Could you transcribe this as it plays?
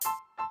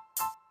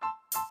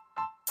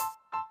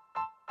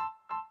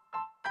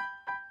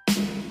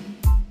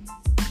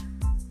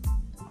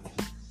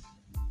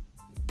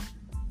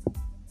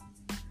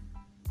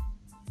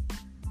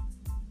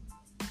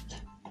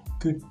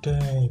Good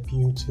day,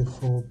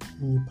 beautiful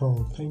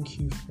people. Thank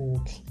you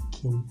for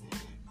clicking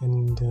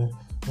and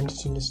wanting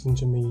to listen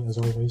to me as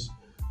always.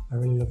 I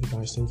really love you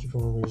guys. Thank you for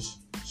always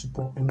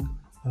supporting.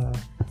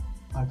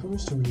 I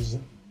promised to release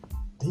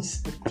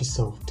this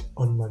episode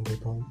on Monday,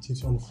 but due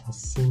to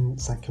unforeseen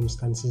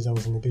circumstances, I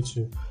wasn't able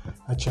to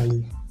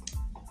actually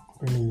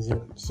release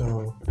it.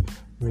 So,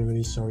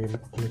 really sorry. I'm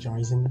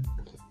apologizing.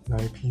 And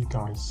I hope you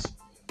guys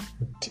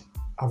would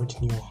have it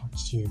in your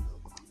hearts to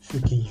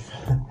forgive.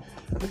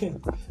 Okay,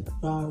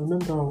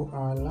 remember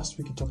last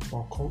week we talked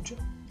about culture,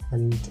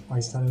 and I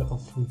started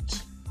off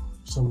with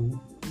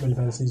some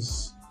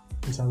relevancies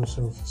in terms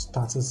of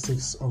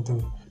statistics of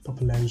the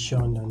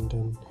population, and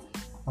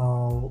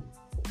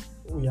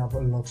we have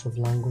lots of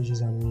languages,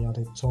 and we are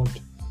the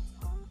third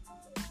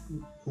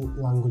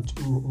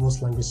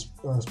most language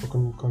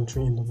spoken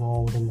country in the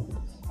world, and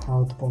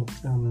how the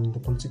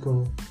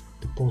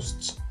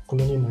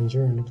post-colonial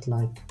Nigeria looked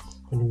like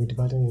when we were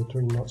divided into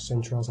three North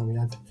Centrals, and we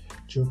had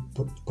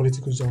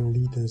geopolitical zone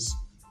leaders,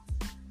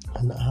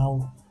 and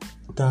how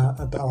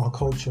our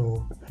culture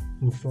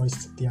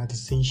influenced their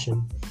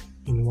decision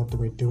in what they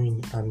were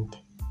doing, and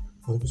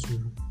was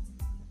able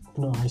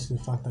to eyes to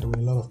the fact that there were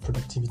a lot of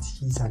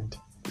productivities and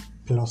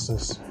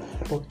losses.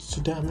 But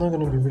today I'm not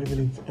going to be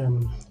really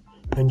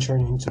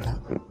venturing into that.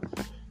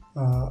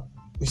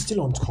 We're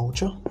still on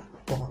culture,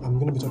 but I'm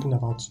going to be talking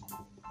about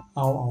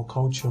how our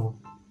culture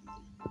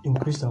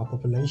increased our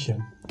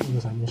population,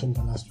 because I mentioned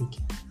that last week,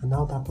 and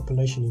now that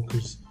population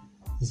increase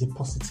is a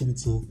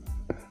positivity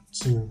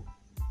to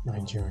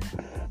Nigeria.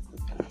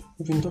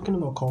 We've been talking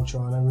about culture,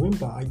 and I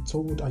remember I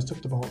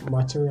talked about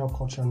material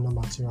culture and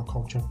non-material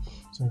culture.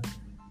 So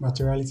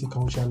materiality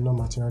culture and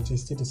non-materiality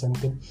is still the same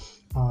thing.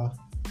 I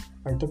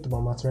talked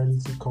about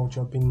materiality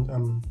culture being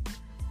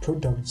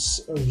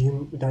products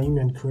that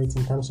human create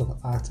in terms of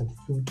art and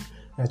food.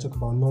 And I talk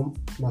about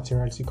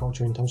non-materiality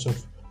culture in terms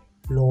of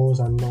laws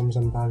and norms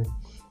and values.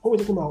 When we're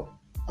talking about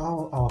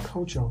how our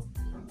culture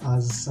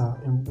has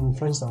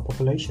influenced our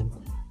population,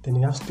 then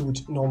it has to do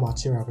with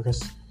non-material,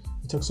 because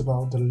it talks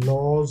about the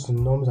laws, the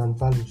norms and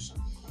values.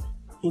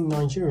 In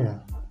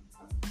Nigeria,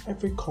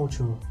 every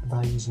culture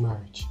values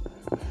marriage,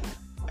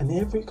 and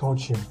every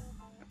culture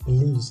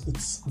believes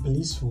it's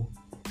blissful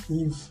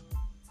if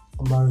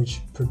a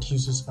marriage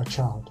produces a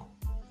child.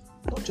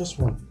 Not just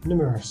one,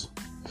 numerous.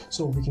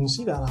 So we can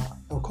see that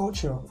our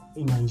culture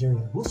in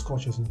Nigeria, most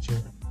cultures in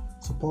Nigeria,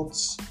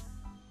 supports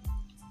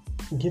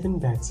giving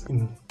birth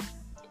in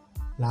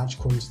large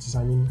quantities,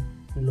 I mean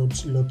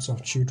loads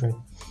of children.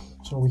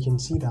 So we can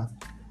see that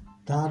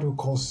will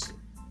cause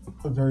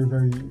a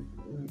very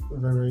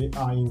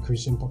high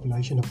increase in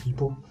population of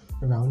people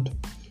around.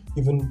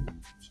 Even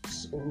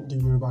the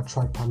Yoruba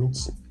tribe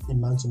permits a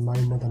man to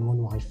marry more than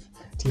one wife.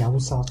 The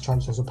Hausa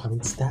tribes also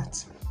permits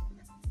that.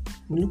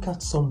 We look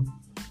at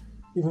some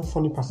even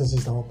funny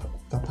practices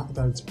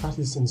that it's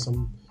practiced in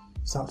some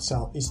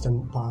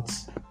southeastern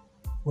parts,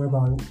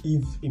 whereby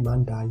if a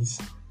man dies,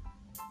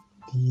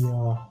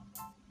 the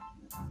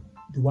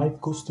wife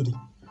goes to the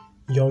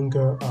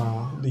younger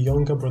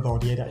brother, or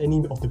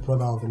any of the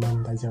brother of the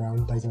man that is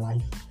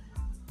alive,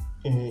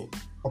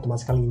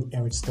 automatically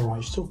inherits the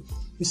wife. So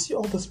you see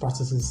all these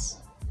practices.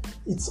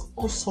 It's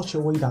all such a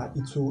way that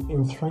it will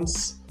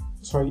inflate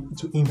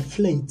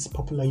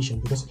population,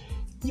 because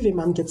if a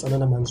man gets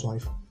another man's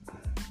wife,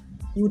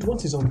 he would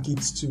want his own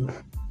kids to,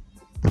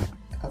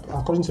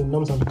 according to the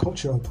norms and the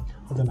culture of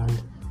the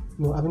land.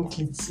 Having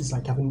kids is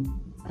like having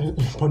a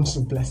bunch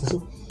of blessings.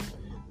 So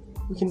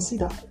we can see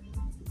that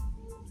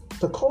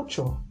the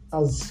culture,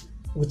 as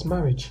with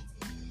marriage,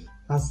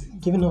 has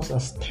given us a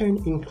stern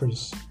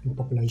increase in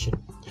population.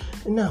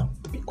 And now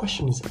the big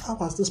question is, how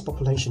will this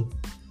population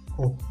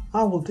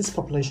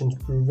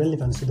be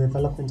relevant to the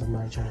development of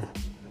Nigeria?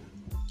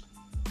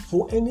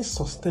 For any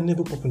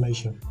sustainable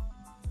population,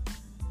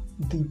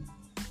 the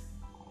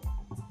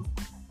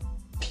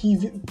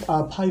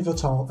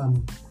pivotal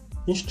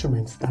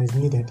instrument that is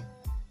needed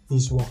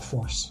is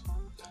workforce,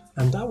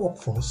 and that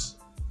workforce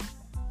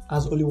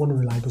has only one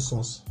reliable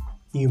source: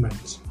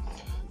 humans.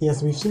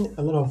 Yes, we've seen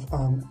a lot of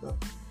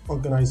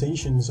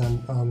organizations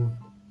and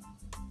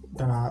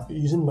that are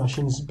using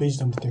machines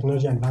based on the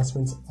technology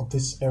advancements of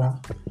this era,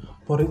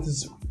 but it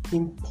is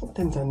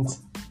important and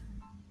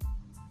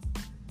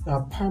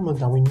paramount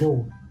that we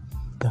know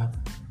that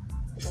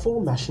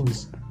before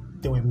machines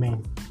there were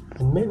men,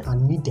 and men are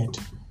needed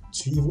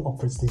to even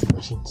operate these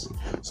machines.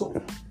 So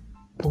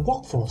the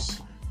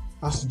workforce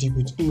has to do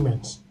with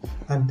humans,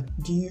 and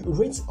the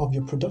rate of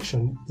your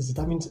production is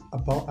determined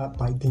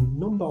by the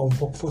number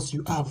of workforce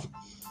you have.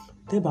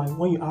 Thereby,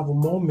 when you have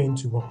more men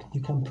to work,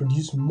 you can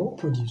produce more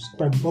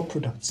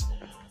products.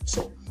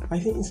 So I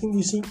think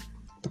you see,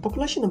 the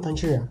population of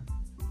Nigeria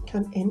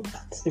can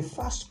enhance a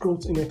fast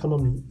growth in the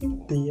economy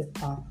if they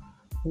are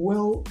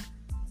well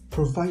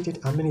provided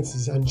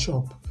amenities and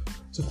job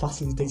to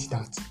facilitate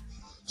that.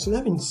 So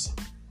that means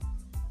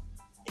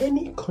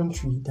any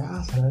country that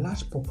has a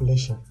large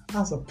population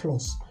has a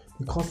plus,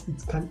 because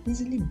it can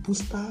easily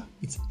boost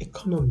its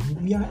economy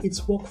via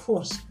its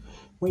workforce.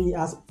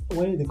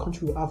 where the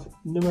country will have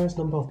numerous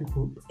number of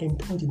people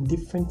employed in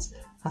different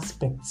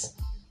aspects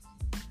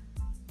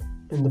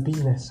in the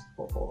business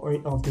or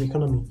of the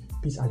economy,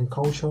 be it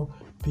agriculture,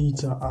 be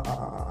it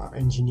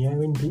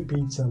engineering, be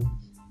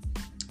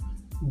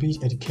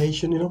it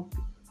education,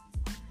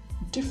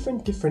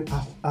 different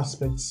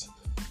aspects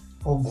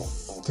of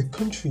the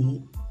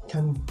country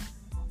can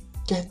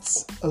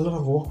get a lot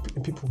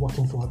of people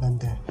working for them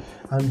there,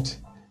 and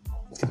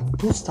it can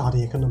boost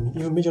the economy.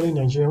 Even majorly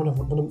Nigeria, one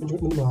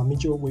of our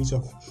major ways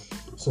of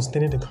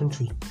sustaining the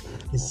country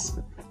is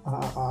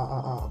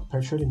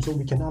petroleum. So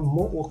we can have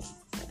more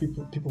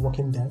people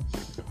working there,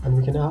 and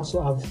we can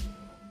also have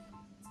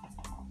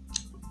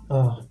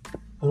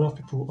a lot of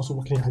people also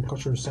working in the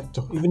agricultural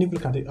sector. Even if you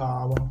look at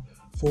our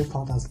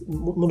forefathers,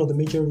 one of the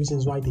major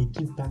reasons why they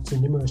give back to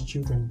numerous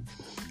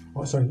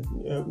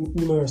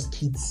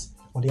kids,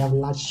 or they have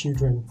large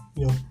children,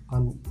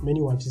 and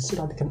many wives, is so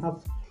that they can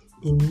have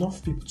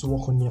enough people to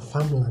work on their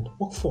farmland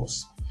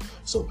workforce.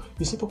 So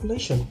you see,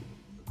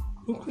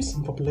 increase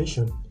in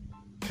population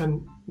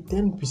can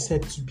then be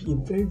said to be a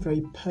very,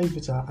 very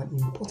pivotal and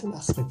important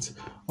aspect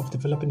of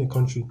developing a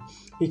country.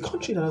 A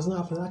country that does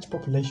not have a large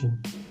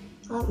population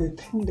has a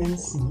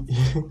tendency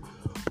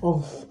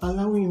of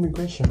allowing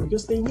immigration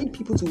because they need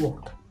people to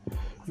work.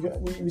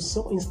 We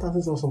saw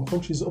instances of some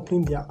countries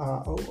opening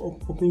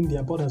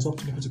their borders up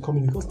to people to come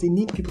in because they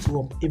need people to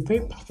work. A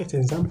very perfect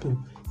example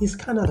is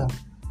Canada.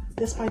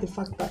 Despite the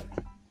fact that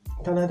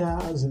Canada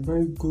has a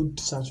very good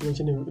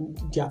saturation,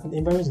 the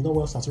environment is not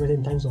well saturated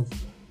in terms of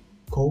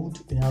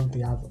cold. They have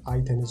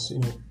high tendency,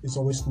 it's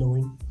always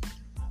snowing.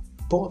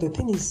 But the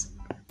thing is,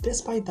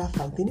 despite that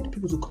fact, they need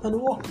people to come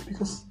and work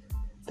because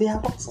they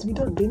have work to be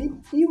done. They need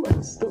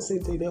humans. Don't say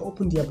they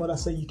open their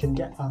borders so you can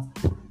get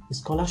a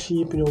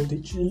scholarship. They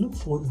look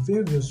for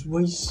various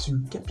ways to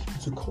get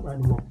people to come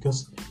and work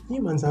because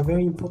humans are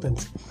very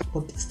important.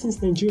 But these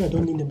things, Nigeria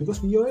don't need them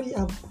because we already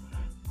have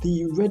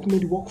the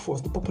ready-made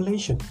workforce, the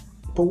population.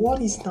 But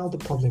what is now the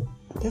problem?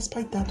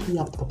 Despite that we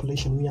have the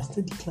population, we are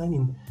still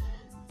declining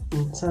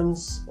in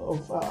terms of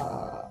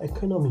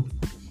economy.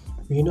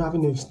 We're not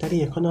having a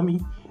steady economy.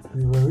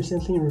 We were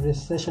recently in a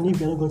recession. If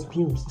we're not going to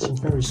be in a recession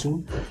very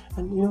soon,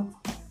 and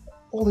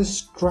all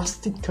these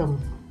drastic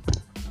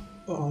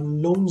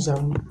loans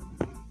and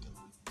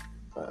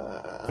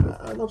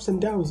ups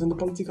and downs in the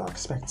political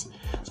aspect.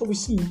 So we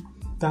see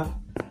that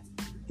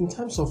in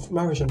terms of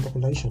marriage and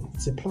population,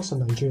 it's a plus on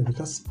Nigeria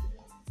because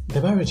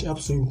the marriage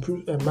helps to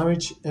improve.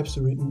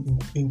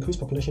 Increase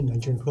population in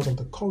Nigeria because of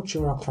the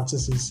cultural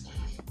practices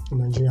in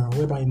Nigeria,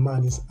 whereby a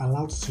man is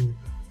allowed to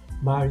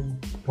marry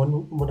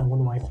more than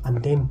one wife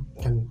and then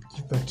can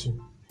give birth to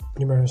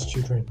numerous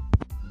children.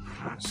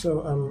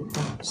 So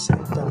I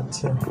said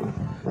that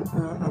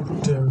I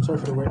would sorry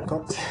for the word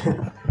cut.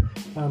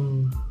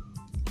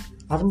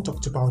 I haven't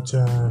talked about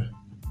the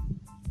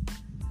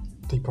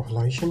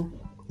population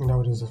and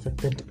how it is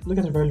affected. Look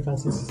at the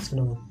relevances it's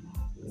going to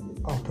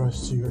help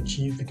us to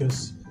achieve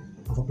because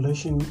the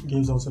population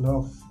gives us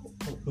enough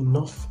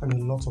and a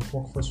lot of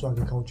workforce for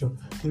agriculture.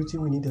 The only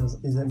thing we need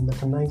is a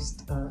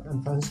mechanized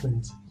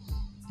advancement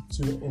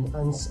to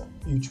enhance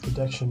huge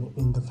production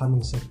in the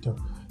farming sector.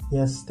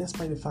 Yes,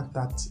 despite the fact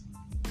that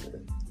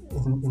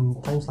in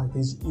times like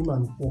this,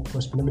 human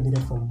workforce will never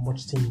needed for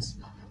much things,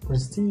 but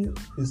it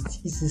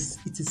is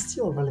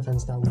still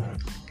relevant that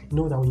we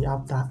know that we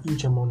have that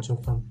huge amount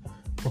of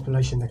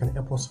population that can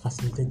help us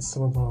facilitate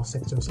some of our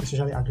sectors,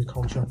 especially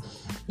agriculture.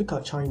 Look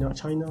at China.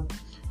 China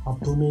are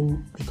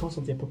booming because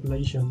of their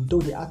population, though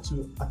they had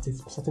to at a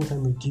certain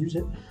time reduce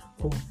it.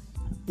 But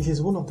it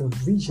is one of the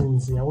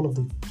regions, they are one of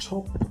the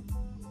top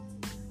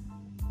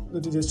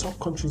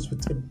countries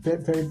with a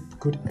very, very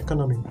good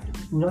economy.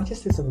 United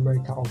States of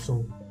America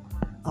also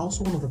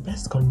one of the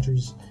best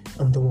countries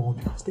in the world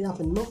because they have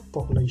enough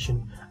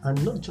population,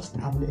 and not just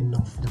having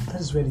enough, that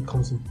is where it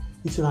comes in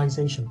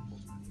utilization.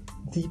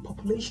 The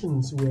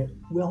populations were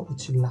well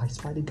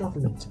utilized by the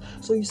government.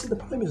 So you see, the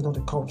problem is not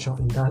the culture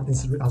in that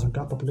as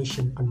regard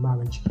population and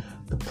marriage.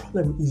 The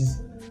problem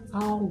is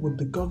how would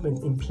the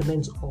government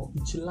implement or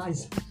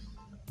utilize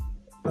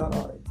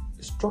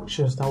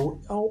structures that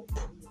will help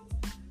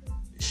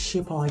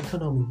shape our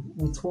economy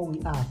with what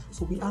we have.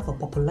 So we have a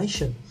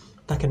population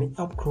that can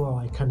help grow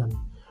our economy,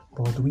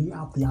 but we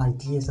have the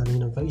ideas and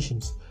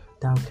innovations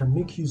that can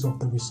make use of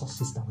the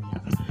resources that we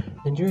have.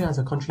 Nigeria as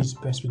a country is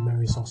blessed with many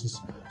resources,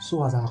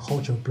 so as our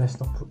culture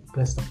blessed up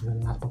with a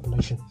large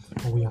population,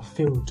 but we have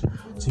failed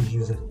to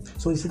use it.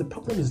 So you see, the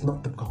problem is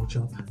not the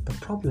culture, the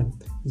problem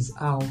is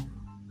how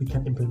we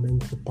can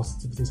implement the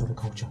positivities of the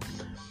culture.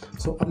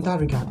 So in that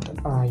regard,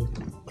 I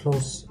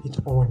close it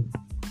on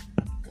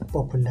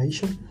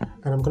population,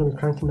 and I'm going to be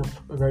cranking up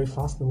very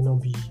fast. I'm going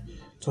to be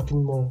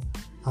talking more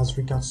as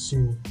regards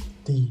to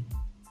the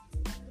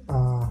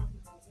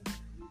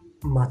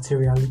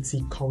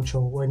materiality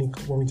culture when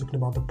we're talking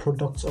about the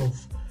products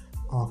of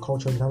our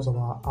culture in terms of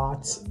our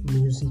arts,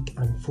 music,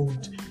 and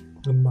food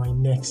in my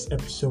next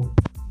episode.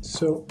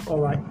 So, all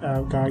right,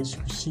 guys,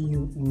 we'll see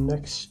you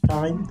next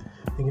time.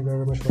 Thank you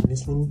very much for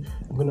listening.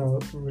 I'm gonna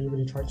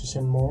really try to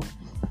send more.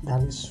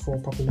 That is for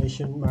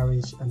population,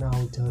 marriage, and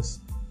how it has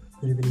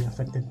really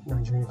affected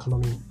Nigerian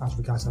economy as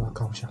regards our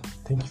culture.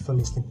 Thank you for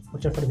listening.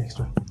 Watch out for the next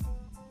one.